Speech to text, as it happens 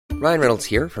Ryan Reynolds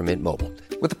here from Mint Mobile.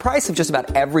 With the price of just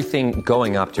about everything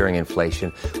going up during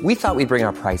inflation, we thought we'd bring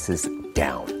our prices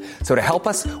down. So to help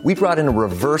us, we brought in a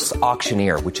reverse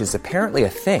auctioneer, which is apparently a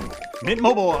thing. Mint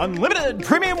Mobile Unlimited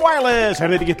Premium Wireless. How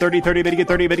to get 30, 30, bit to get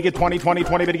 30, bit to get 20, 20,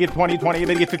 20, bit to get 20, 20,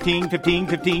 bit to get 15, 15,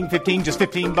 15, 15, just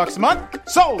 $15 a month?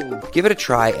 Sold! Give it a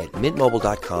try at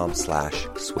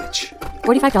mintmobile.com/switch.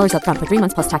 $45 up front for 3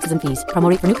 months plus taxes and fees. Promo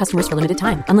rate for new customers for limited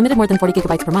time. Unlimited more than 40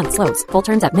 gigabytes per month. Slows full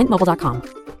terms at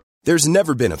mintmobile.com. There's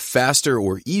never been a faster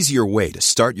or easier way to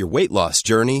start your weight loss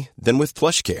journey than with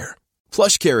PlushCare.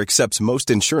 PlushCare accepts most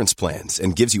insurance plans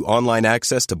and gives you online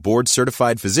access to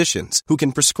board-certified physicians who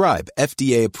can prescribe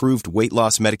FDA-approved weight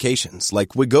loss medications like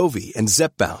Wegovy and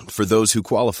Zepbound for those who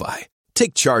qualify.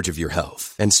 Take charge of your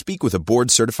health and speak with a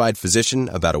board-certified physician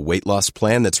about a weight loss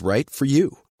plan that's right for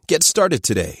you. Get started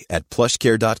today at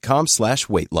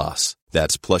plushcare.com/weight loss.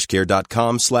 That's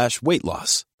plushcare.com/weight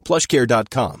loss.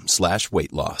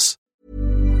 plushcare.com/weight loss.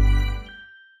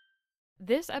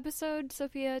 This episode,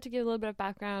 Sophia, to give a little bit of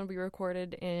background, we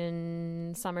recorded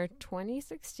in summer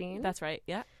 2016. That's right,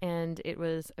 yeah. And it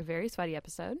was a very sweaty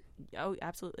episode. Oh,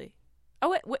 absolutely. Oh,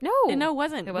 wait, No, it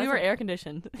wasn't. We were air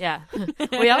conditioned. Yeah.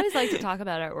 We always like to talk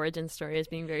about our origin story as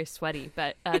being very sweaty,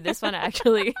 but this one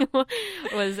actually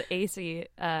was AC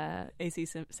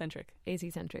centric.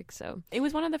 AC centric. So it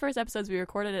was one of the first episodes we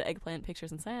recorded at Eggplant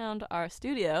Pictures and Sound, our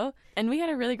studio, and we had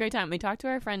a really great time. We talked to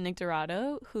our friend Nick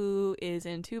Dorado, who is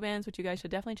in 2 bands, which you guys should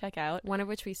definitely check out. One of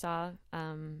which we saw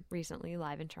recently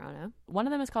live in Toronto. One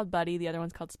of them is called Buddy. The other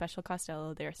one's called Special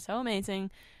Costello. They're so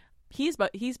amazing. He's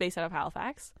based out of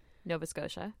Halifax, Nova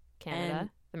Scotia,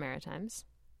 Canada, the Maritimes.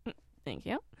 Thank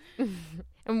you.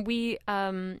 And we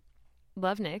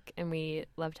love Nick, and we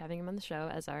loved having him on the show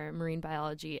as our marine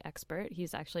biology expert.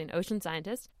 He's actually an ocean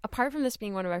scientist. Apart from this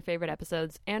being one of our favorite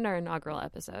episodes and our inaugural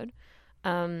episode,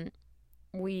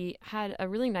 we had a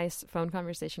really nice phone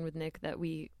conversation with Nick that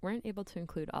we weren't able to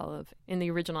include all of in the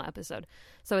original episode.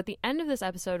 So at the end of this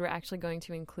episode, we're actually going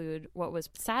to include what was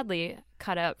sadly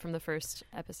cut out from the first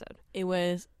episode. It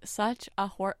was such a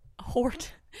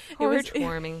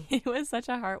heartwarming. It was such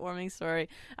a heartwarming story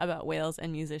about whales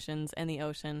and musicians and the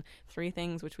ocean, 3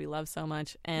 things which we love so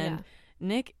much. And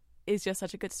Nick is just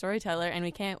such a good storyteller, and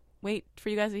we can't wait for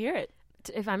you guys to hear it.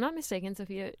 If I'm not mistaken,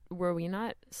 Sophia, were we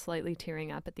not slightly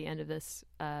tearing up at the end of this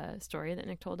story that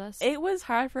Nick told us? It was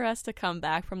hard for us to come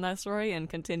back from that story and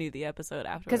continue the episode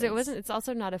afterwards. Because it's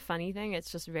also not a funny thing.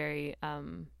 It's just very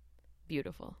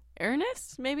beautiful.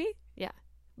 Earnest, maybe? Yeah.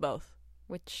 Both.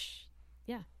 Which,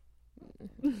 yeah.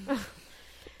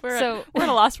 We're at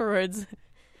a loss for words,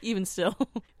 even still.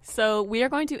 So we are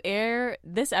going to air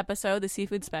this episode, the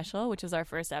Seafood Special, which is our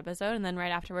first episode, and then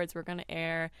right afterwards we're going to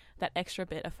air that extra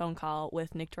bit of phone call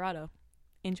with Nick Dorado.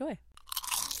 Enjoy.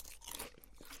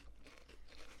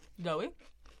 Zoe?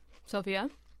 Sophia?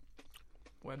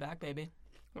 We're back, baby.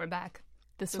 We're back.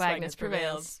 The swagness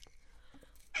prevails.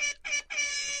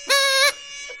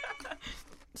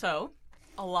 So,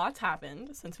 a lot's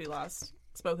happened since we last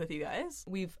spoke with you guys.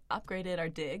 We've upgraded our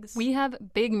digs. We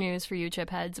have big news for you,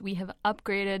 chip heads. We have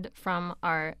upgraded from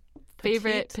our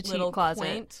favorite petite little closet.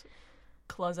 Quaint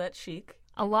closet chic.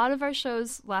 A lot of our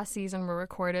shows last season were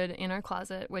recorded in our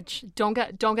closet, which don't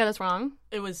get us wrong.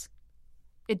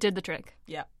 It did the trick.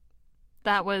 Yeah.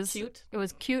 That was cute. It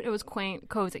was cute. It was quaint,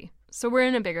 cozy. So we're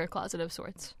in a bigger closet of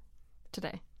sorts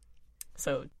today.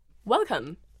 So,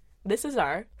 welcome. This is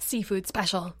our Seafood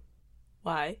Special.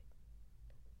 Why?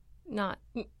 Not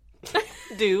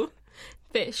Do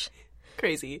fish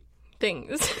crazy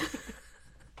things.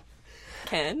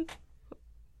 Can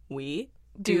we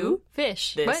do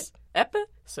fish? This what?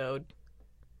 Episode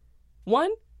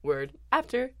 1 word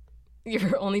after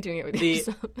You're only doing it with the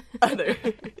yourself. other.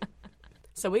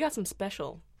 So we got some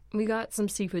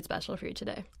seafood special for you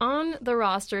today. On the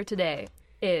roster today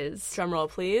is... Drum roll,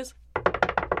 please.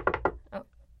 Oh.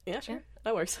 Yeah, sure. Yeah.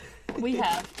 That works. We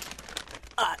have...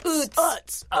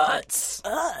 Utz.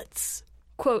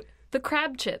 Quote, the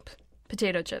crab chip,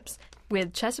 potato chips,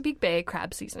 with Chesapeake Bay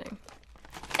crab seasoning.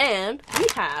 And we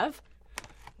have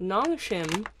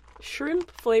Nongshim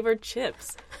shrimp-flavored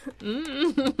chips.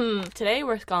 Today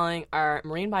we're calling our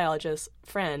marine biologist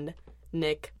friend,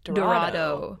 Nick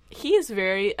Dorado. He is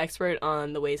very expert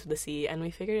on the ways of the sea, and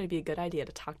we figured it'd be a good idea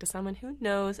to talk to someone who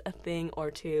knows a thing or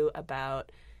two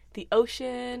about the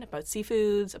ocean, about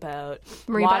seafoods, about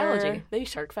marine water, biology. maybe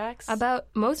shark facts. About,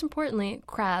 most importantly,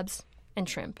 crabs and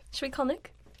shrimp. Should we call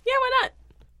Nick? Yeah, why not?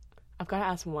 I've got to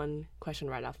ask one question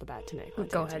right off the bat to Nick.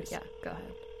 Go ahead, yeah, go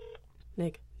ahead.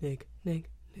 Nick.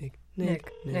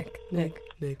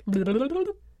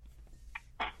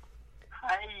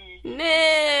 Hi.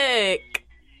 Nick!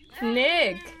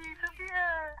 Nick!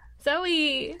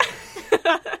 Zoe!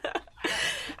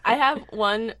 I have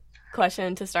one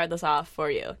question to start this off for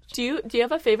you. Do you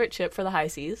have a favorite chip for the high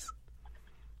seas?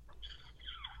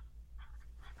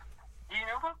 Do you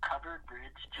know about Covered Bridge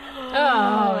chips?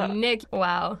 Oh, Nick.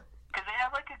 Wow. Because they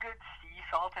have like a good sea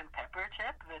salt and pepper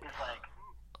chip that is like...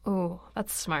 Oh,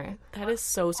 that's smart. That is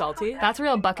so salty. That's a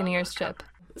real Buccaneers chip.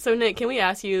 So, Nick, can we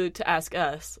ask you to ask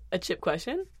us a chip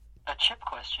question? A chip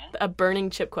question? A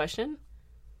burning chip question?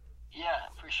 Yeah,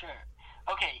 for sure.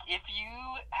 Okay, if you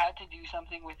had to do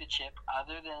something with a chip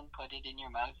other than put it in your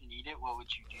mouth and eat it, what would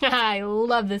you do? I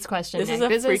love this question, This Nick.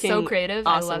 is a This is so freaking creative.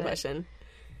 awesome I love question.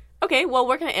 Okay, well,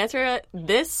 we're going to answer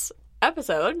this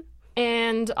episode. it.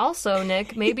 And also,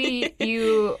 Nick, maybe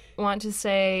you want to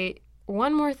say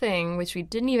one more thing, which we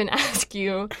didn't even ask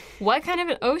you. What kind of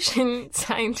an ocean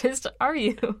scientist are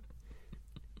you?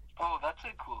 Oh, that's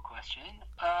a cool question.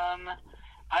 I'm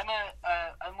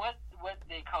what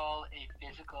they call a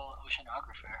physical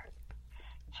oceanographer.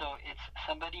 So it's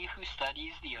somebody who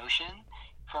studies the ocean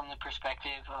from the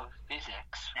perspective of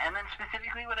physics. And then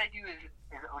specifically what I do is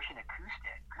ocean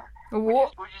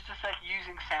acoustics, which is just like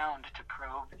using sound to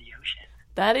probe the ocean.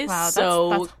 That is Wow, so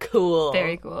that's cool.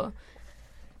 Very cool.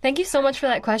 Thank you so much for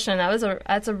that question.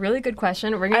 That's a really good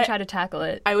question. We're going to try to tackle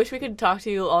it. I wish we could talk to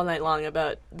you all night long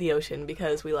about the ocean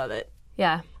because we love it.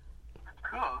 Yeah.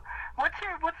 Cool. What's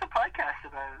the podcast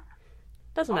about?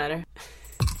 Doesn't matter.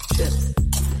 Chips.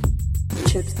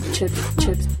 Chips, chips,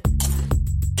 chips.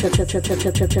 Chip, chip, chip, chip,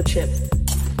 chip, chip, chip, chips.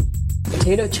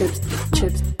 Potato chips,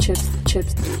 chips, chips,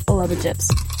 chips. I love it, chips.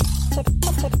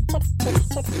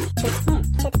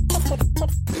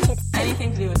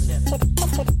 Anything to do with chips.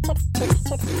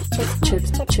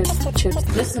 Chips, chips, chips.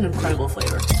 This is an incredible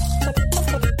flavor.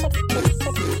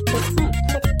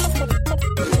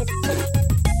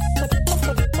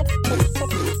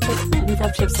 We've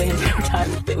had chips the entire time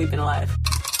that we've been alive.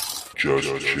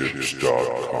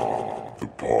 JustChips.com, the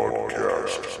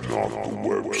podcast, not the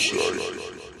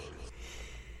website.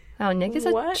 Wow, Nick is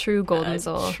a true golden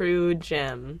soul. True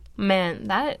gem. Man,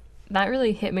 that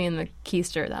really hit me in the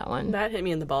keister, that one. That hit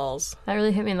me in the balls. That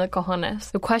really hit me in the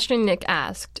cojones. The question Nick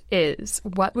asked is,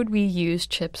 what would we use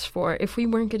chips for if we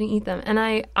weren't going to eat them? And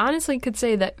I honestly could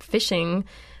say that fishing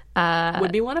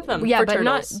would be one of them. Yeah, for but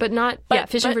turtles. not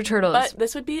fishing for turtles. But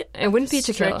this would be It wouldn't be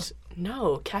to kill.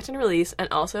 No, catch and release. And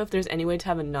also, if there's any way to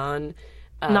have a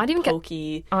not even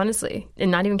pokey. Honestly, and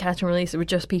not even catch and release, it would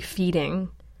just be feeding.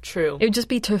 True. It would just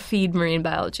be to feed marine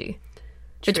biology.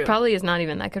 True. Which probably is not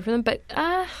even that good for them, but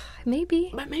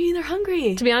maybe. But maybe they're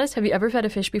hungry. To be honest, have you ever fed a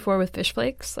fish before with fish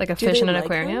flakes? Like a fish in an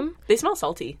aquarium? Them? They smell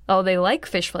salty. Oh, they like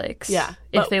fish flakes. Yeah.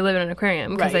 If they live in an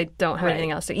aquarium, because Right. they don't have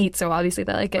anything else to eat, so obviously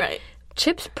they like it. Right.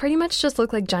 Chips pretty much just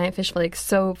look like giant fish flakes,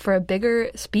 so for a bigger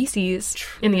species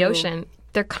in the ocean,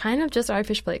 they're kind of just our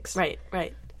fish flakes. Right.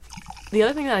 The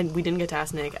other thing that we didn't get to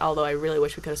ask Nick, although I really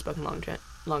wish we could have spoken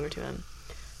longer to him,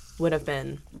 would have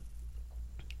been,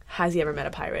 has he ever met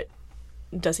a pirate?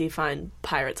 Does he find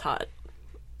pirates hot?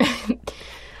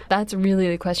 That's really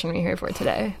the question we're here for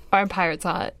today. Are pirates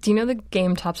hot? Do you know the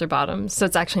game Tops or Bottoms? So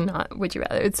it's actually not Would You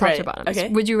Rather. It's Tops or Bottoms. Okay.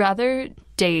 Would you rather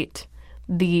date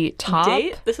the top?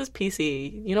 Date? This is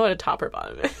PC. You know what a top or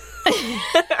bottom is.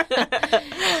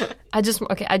 I just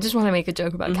want to make a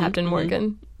joke about Captain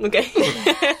Morgan. Okay.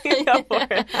 Go for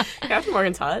it. Captain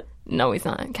Morgan's hot. No, he's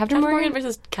not. Captain Captain Morgan? Morgan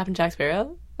versus Captain Jack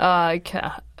Sparrow. Okay.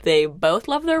 They both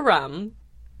love their rum.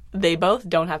 They both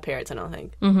don't have parrots, I don't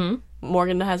think. Mm-hmm.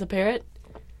 Morgan has a parrot.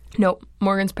 Nope.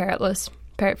 Morgan's parrotless.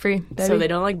 Parrot free, baby. So they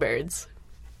don't like birds.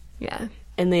 Yeah.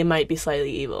 And they might be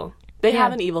slightly evil. They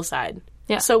have an evil side.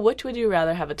 Yeah. So which would you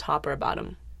rather have a top or a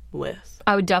bottom with?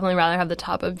 I would definitely rather have the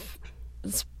top of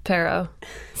Sparrow.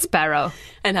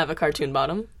 And have a cartoon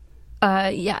bottom?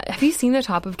 Yeah. Have you seen the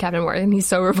top of Captain Morgan? He's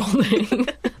so revolting.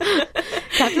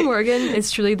 Captain Morgan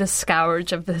is truly the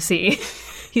scourge of the sea.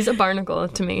 He's a barnacle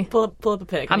to me. Pull up a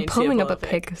pic. I'm pulling up a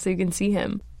pic so you can see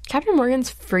him. Captain Morgan's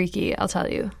freaky, I'll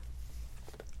tell you.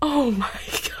 Oh my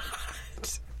god.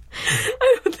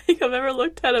 I don't think I've ever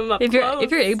looked at him up If close.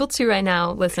 you're able to right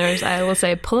now, listeners, I will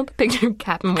say pull up a picture of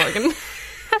Captain Morgan.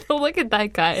 Have a look at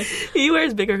that guy. He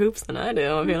wears bigger hoops than I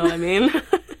do, if you know what I mean.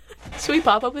 Should we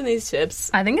pop open these chips?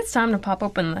 I think it's time to pop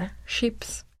open the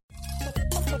sheeps.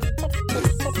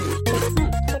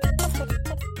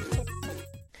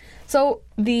 So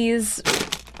these,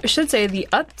 I should say the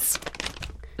Utz,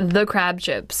 the crab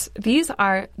chips. These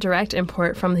are direct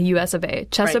import from the US of A,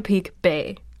 Chesapeake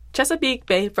Bay. Chesapeake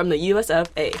Bay from the US of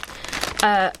A.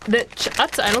 The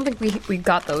Utz, I don't think we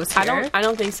got those here. I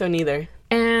don't think so neither.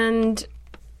 And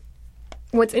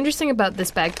what's interesting about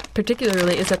this bag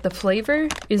particularly is that the flavor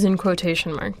is in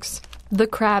quotation marks. The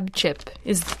crab chip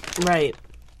is Right.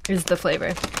 is the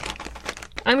flavor.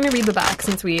 I'm going to read the back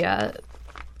since we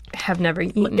have never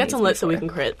eaten Get some lit so we before.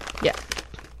 can crit. Yeah.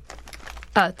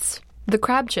 Utz. The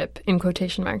crab chip, in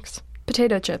quotation marks.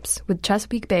 Potato chips with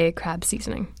Chesapeake Bay crab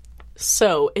seasoning.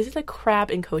 So, is it a crab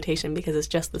in quotation because it's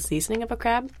just the seasoning of a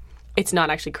crab? It's not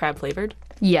actually crab flavored?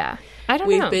 Yeah. I don't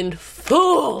know. We've been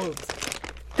fooled!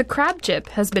 The crab chip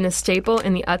has been a staple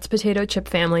in the Utz potato chip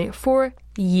family for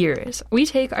years. We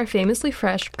take our famously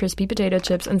fresh, crispy potato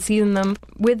chips and season them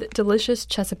with delicious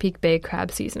Chesapeake Bay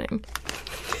crab seasoning.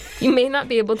 You may not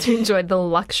be able to enjoy the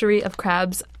luxury of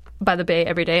crabs by the bay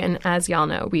every day, and as y'all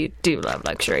know, we do love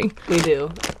luxury. We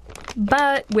do.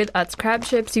 But with Utz crab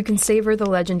chips, you can savor the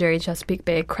legendary Chesapeake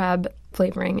Bay crab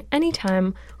flavoring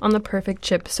anytime on the perfect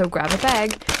chip, so grab a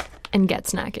bag and get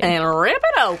snacking. And rip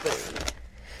it open!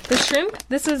 The shrimp,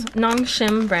 this is Nong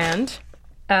Shim brand.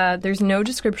 There's no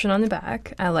description on the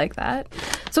back. I like that.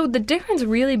 So the difference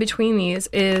really between these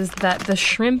is that the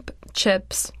shrimp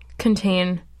chips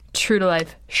contain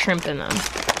true-to-life shrimp in them,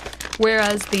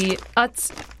 whereas the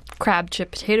Utz crab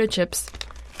chip potato chips,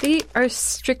 they are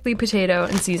strictly potato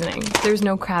and seasoning. There's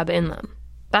no crab in them.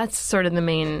 That's sort of the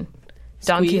main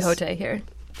Don Squeeze. Quixote here.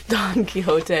 Don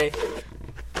Quixote.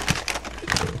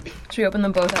 Should we open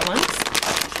them both at once?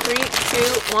 3, 2,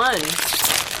 1.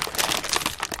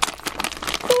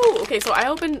 Ooh, okay, so I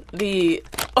opened the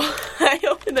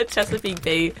Chesapeake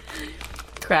Bay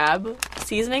crab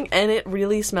seasoning, and it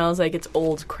really smells like it's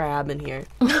old crab in here.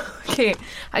 Okay,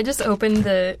 I just opened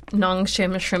the Nong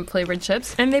Shim shrimp flavored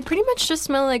chips, and they pretty much just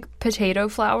smell like potato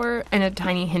flour and a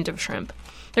tiny hint of shrimp.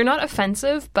 They're not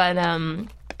offensive, but I'm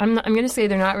going to say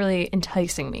they're not really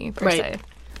enticing me per se.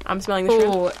 I'm smelling the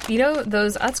shrimp. Oh, you know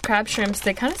those Utz crab shrimps?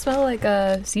 They kind of smell like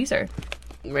a Caesar.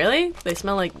 Really? They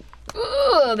smell like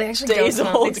Ooh, they actually days don't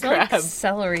of smell. old They smell like crab.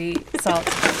 celery salt.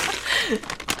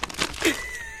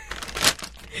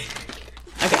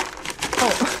 Okay.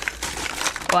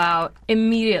 Oh, wow!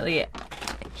 Immediately,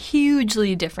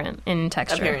 hugely different in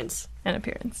texture Appearance. and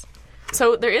appearance.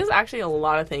 So there is actually a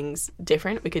lot of things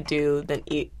different we could do than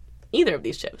eat either of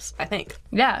these chips, I think.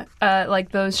 Yeah,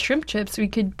 like those shrimp chips, we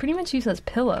could pretty much use as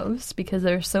pillows because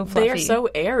they're so fluffy. They are so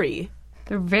airy.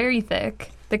 They're very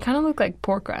thick. They kind of look like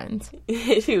pork rinds.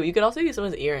 You could also use them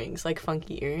as earrings, like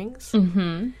funky earrings.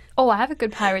 Mm-hmm. Oh, I have a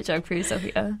good pirate joke for you,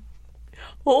 Sophia.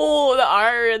 Oh, the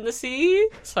R and the C?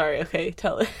 Sorry, okay,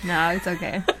 tell it. No, it's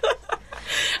okay.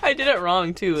 I did it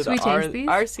wrong, too. Should the we R- taste these?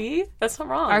 RC? That's not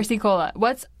wrong. RC Cola.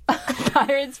 What's a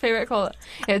pirate's favorite cola?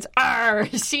 It's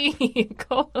RC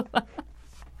Cola.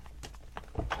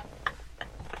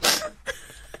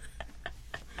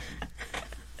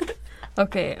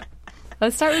 Okay,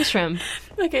 let's start with shrimp.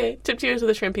 Okay, tip cheers with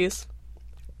a shrimp piece.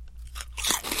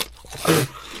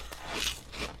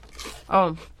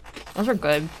 Oh, those are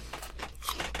good.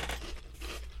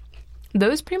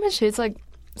 Those pretty much taste like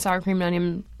sour cream and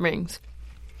onion rings.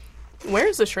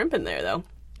 Where's the shrimp in there, though?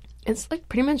 It's like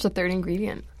pretty much the third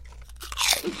ingredient.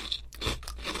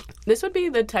 This would be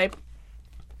the type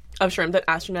of shrimp that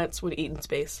astronauts would eat in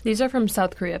space. These are from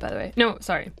South Korea, by the way. No,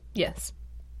 sorry. Yes.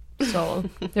 Seoul.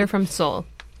 They're from Seoul,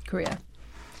 Korea.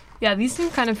 Yeah, these seem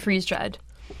kind of freeze-dried.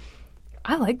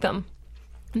 I like them.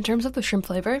 In terms of the shrimp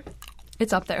flavor,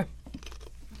 it's up there.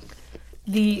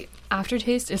 The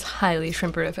aftertaste is highly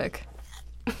shrimperific.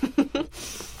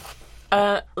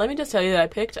 Let me just tell you that I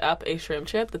picked up a shrimp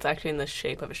chip that's actually in the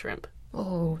shape of a shrimp.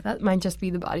 Oh, that might just be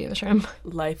the body of a shrimp.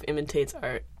 Life imitates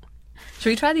art. Should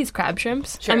we try these crab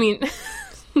shrimps? Sure. I mean,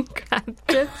 crab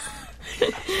chips?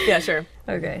 Yeah, sure.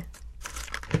 Okay.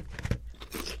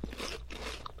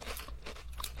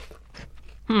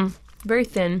 Very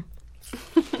thin.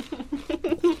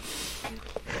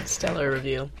 Stellar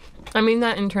review. I mean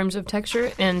that in terms of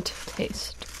texture and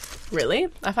taste. Really?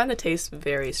 I find the taste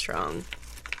very strong.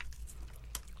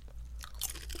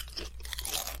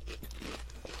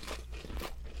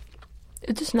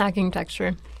 It's a snacking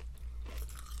texture.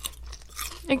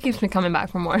 It keeps me coming back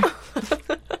for more.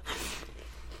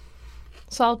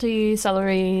 Salty,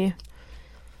 celery,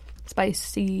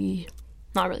 spicy.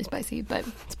 Not really spicy, but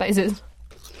spices.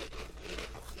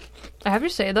 I have to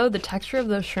say, though, the texture of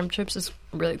those shrimp chips is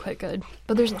really quite good.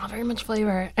 But there's not very much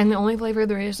flavor. And the only flavor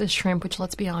there is shrimp, which,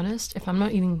 let's be honest, if I'm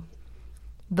not eating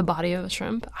the body of a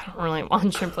shrimp, I don't really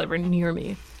want shrimp flavor near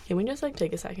me. Can we just,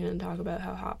 take a second and talk about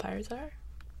how hot pirates are?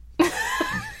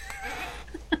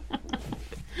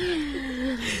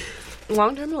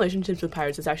 Long-term relationships with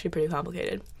pirates is actually pretty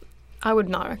complicated. I would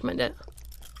not recommend it.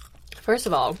 First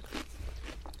of all,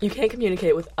 you can't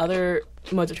communicate with other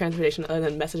modes of transportation other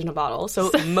than message in a bottle. So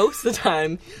most of the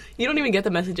time, you don't even get the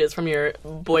messages from your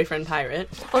boyfriend pirate.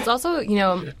 Well, it's also,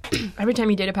 every time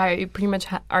you date a pirate, you pretty much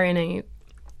are in a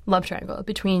love triangle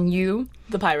between you,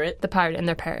 The pirate. the pirate, and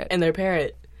their parrot. And their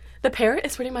parrot. The parrot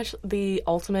is pretty much the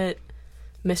ultimate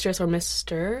mistress or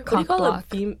mister. What do you call Cock-block.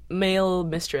 a female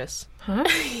mistress? Huh?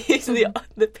 He's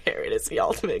the parrot is the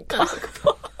ultimate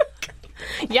cock-block.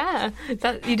 Yeah,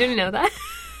 that you didn't know that.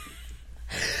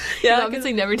 Yeah, You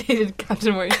obviously never dated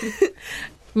Captain Morgan.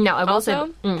 No, I will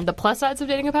Also- say the plus sides of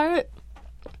dating a pirate: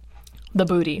 the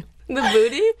booty. the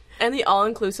booty and the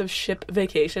all-inclusive ship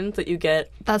vacations that you get.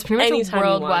 That's pretty much Anytime a you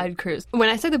worldwide want. cruise. When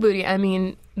I say the booty, I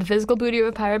mean the physical booty of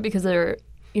a pirate because they're,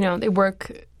 they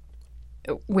work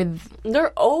with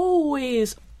They're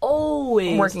always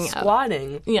Working out.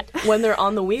 squatting Yeah. when they're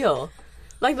on the wheel.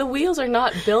 Like, the wheels are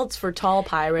not built for tall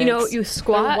pirates. you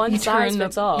squat, They're one you size turn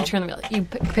fits all. you turn the wheel, you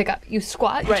pick up, you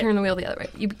squat, you Right. turn the wheel the other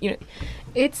way. You know,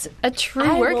 it's a true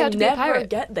I workout will to be a never pirate.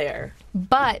 get there.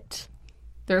 But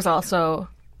there's also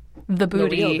the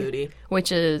booty, real booty.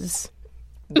 which is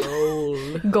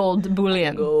Gold. gold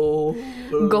bullion,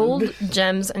 gold,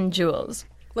 gems, and jewels.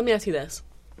 Let me ask you this.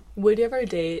 Would you ever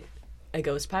date a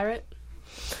ghost pirate?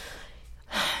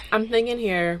 I'm thinking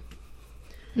here...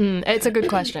 It's a good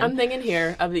question. I'm thinking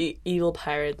here of the evil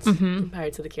pirates,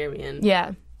 Pirates of the Caribbean,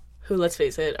 Yeah, who, let's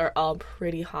face it, are all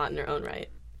pretty hot in their own right.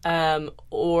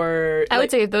 Or I would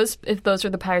say if those are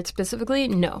the pirates specifically,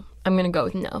 no. I'm gonna go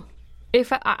with no.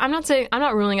 If I'm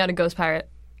not ruling out a ghost pirate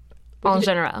en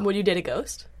general. would you date a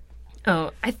ghost?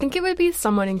 Oh, I think it would be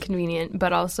somewhat inconvenient,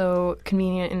 but also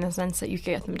convenient in the sense that you could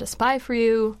get them to spy for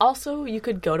you. Also, you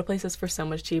could go to places for so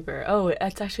much cheaper. Oh,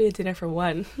 it's actually a dinner for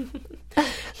one.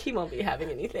 He won't be having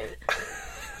anything.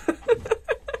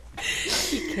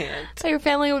 He can't. So your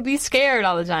family would be scared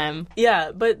all the time.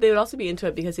 Yeah, but they would also be into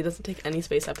it because he doesn't take any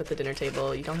space up at the dinner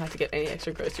table. You don't have to get any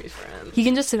extra groceries for him. He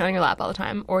can just sit on your lap all the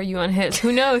time, or you on his.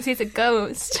 Who knows? He's a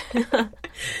ghost.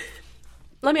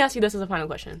 Let me ask you this as a final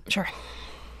question. Sure.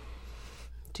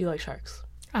 Do you like sharks?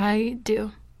 I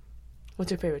do.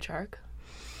 What's your favorite shark?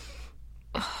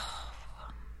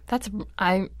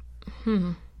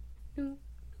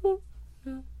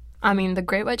 I mean, the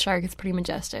great white shark is pretty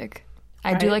majestic.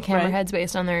 I do like Right, hammerheads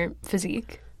based on their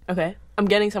physique. Okay. I'm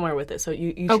getting somewhere with this, so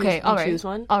you choose, Okay, you all right. choose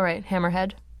one? All right,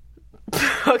 hammerhead.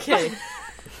 Okay.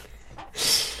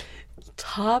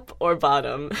 Top or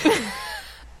bottom?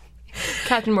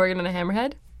 Captain Morgan and a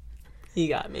hammerhead. You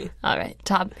got me. All right,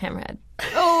 top hammerhead.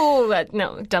 Oh,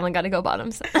 no, definitely got to go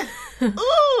bottoms.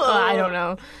 I don't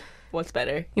know. What's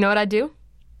better? You know what I'd do?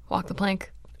 Walk the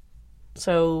plank.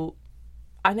 So,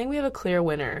 I think we have a clear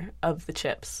winner of the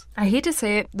chips. I hate to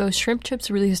say it, those shrimp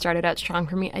chips really started out strong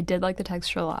for me. I did like the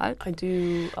texture a lot. I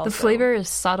do also. The flavor is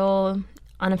subtle,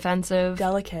 unoffensive,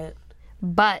 delicate.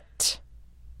 but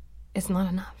it's not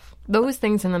enough. Those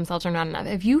things in themselves are not enough.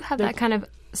 If you have that kind of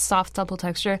soft, supple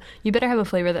texture, you better have a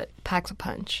flavor that packs a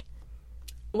punch.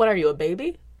 What are you, a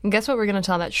baby? And guess what we're going to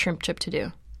tell that shrimp chip to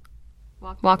do?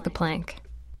 Walk the plank.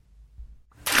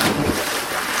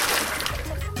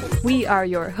 We are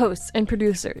your hosts and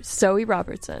producers, Zoe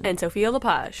Robertson. And Sophia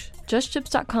Lepage.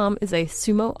 JustChips.com is a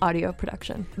Sumo audio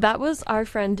production. That was our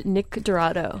friend Nick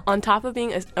Dorado. On top of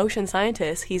being an ocean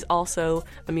scientist, he's also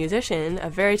a musician, a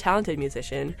very talented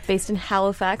musician. Based in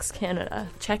Halifax, Canada.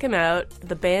 Check him out.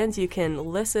 The bands you can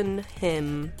listen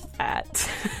him at.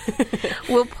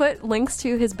 We'll put links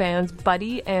to his bands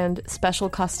Buddy and Special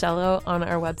Costello on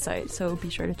our website, so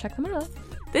be sure to check them out.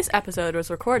 This episode was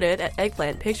recorded at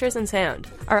Eggplant Pictures and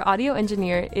Sound. Our audio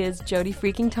engineer is Jody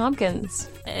freaking Tompkins.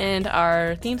 And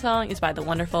our theme song is by the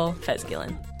wonderful Fez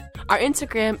Gillen. Our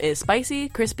Instagram is spicy,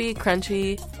 crispy,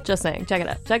 crunchy. Just saying, check it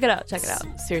out. Check it out. Check it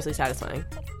out. Seriously satisfying.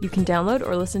 You can download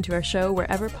or listen to our show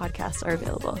wherever podcasts are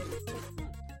available.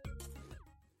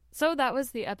 So that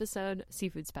was the episode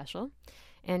Seafood Special.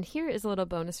 And here is a little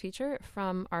bonus feature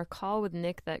from our call with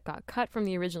Nick that got cut from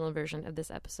the original version of this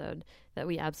episode that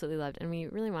we absolutely loved and we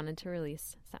really wanted to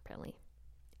release separately.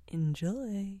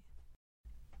 Enjoy.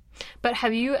 But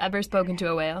have you ever spoken to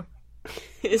a whale?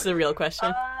 It's a real question.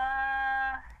 The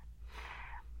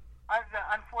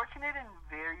unfortunate and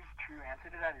very true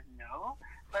answer to that is no,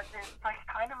 but it's like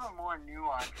kind of a more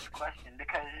nuanced question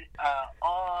because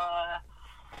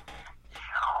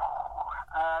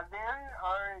there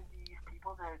are these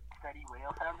people that study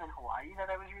whale sounds in Hawaii that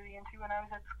I was really into when I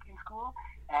was in school,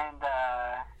 and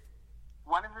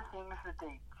one of the things that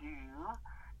they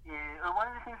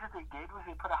did was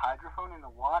they put a hydrophone in the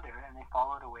water and they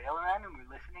followed a whale around and were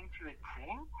listening to it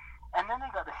sing, and then they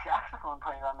got a saxophone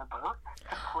player on the boat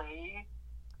to play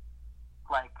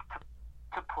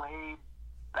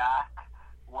back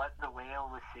what the whale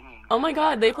was singing. Oh my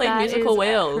god, they played That musical is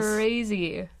whales.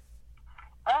 Crazy.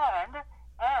 And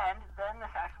then the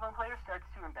saxophone player starts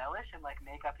to embed embellish and like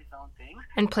make up his own things.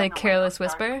 And play the Careless whale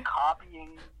starts Whisper?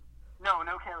 Copying. No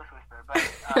Careless Whisper, but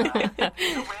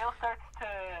the whale starts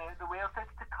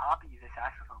to copy the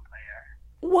saxophone player.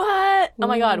 What? Oh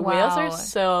my god, whales Wow. are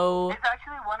so It's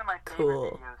actually one of my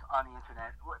favorite videos on the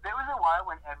internet. There was a while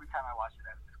when every time I watched it,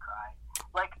 I would just cry.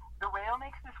 Like, the whale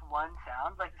makes this one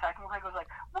sound, like the saxophone player goes like,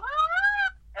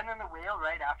 and then the whale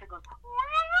right after goes,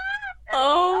 and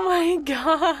Oh my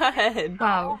god.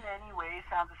 Wow. so many ways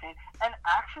sound the same. And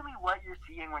actually what you're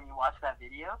seeing when you watch that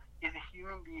video is a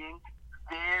human being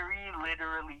very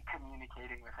literally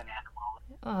communicating with an animal.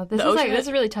 Oh, this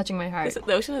is really touching my heart.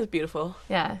 The ocean is beautiful.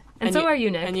 Yeah. And so are you,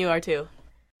 Nick. And you are too.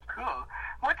 Cool.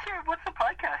 What's the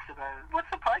podcast about? What's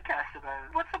the podcast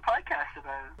about?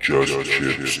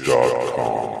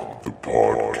 JustChips.com, the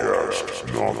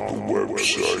podcast, not the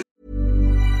website.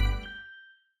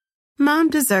 Mom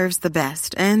deserves the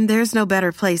best, and there's no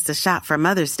better place to shop for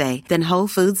Mother's Day than Whole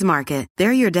Foods Market.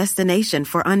 They're your destination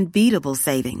for unbeatable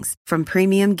savings, from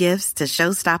premium gifts to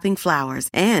show-stopping flowers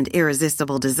and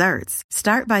irresistible desserts.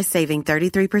 Start by saving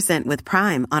 33% with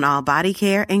Prime on all body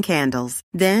care and candles.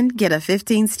 Then get a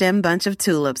 15-stem bunch of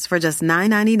tulips for just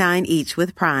 $9.99 each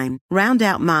with Prime. Round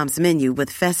out Mom's menu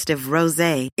with festive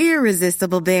rosé,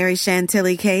 irresistible berry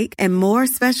chantilly cake, and more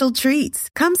special treats.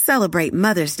 Come celebrate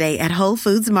Mother's Day at Whole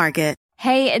Foods Market.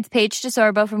 Hey, it's Paige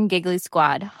DeSorbo from Giggly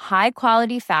Squad. High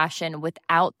quality fashion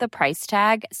without the price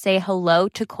tag. Say hello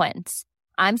to Quince.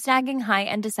 I'm snagging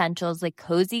high-end essentials like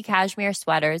cozy cashmere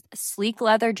sweaters, sleek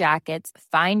leather jackets,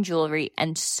 fine jewelry,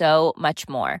 and so much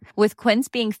more. With Quince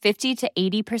being 50 to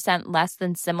 80% less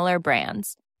than similar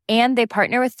brands. And they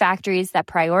partner with factories that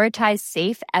prioritize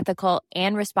safe, ethical,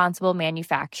 and responsible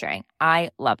manufacturing. I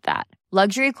love that.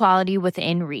 Luxury quality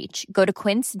within reach. Go to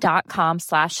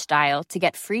quince.com/style to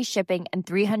get free shipping and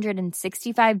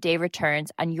 365-day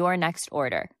returns on your next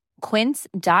order.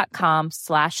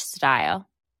 Quince.com/style.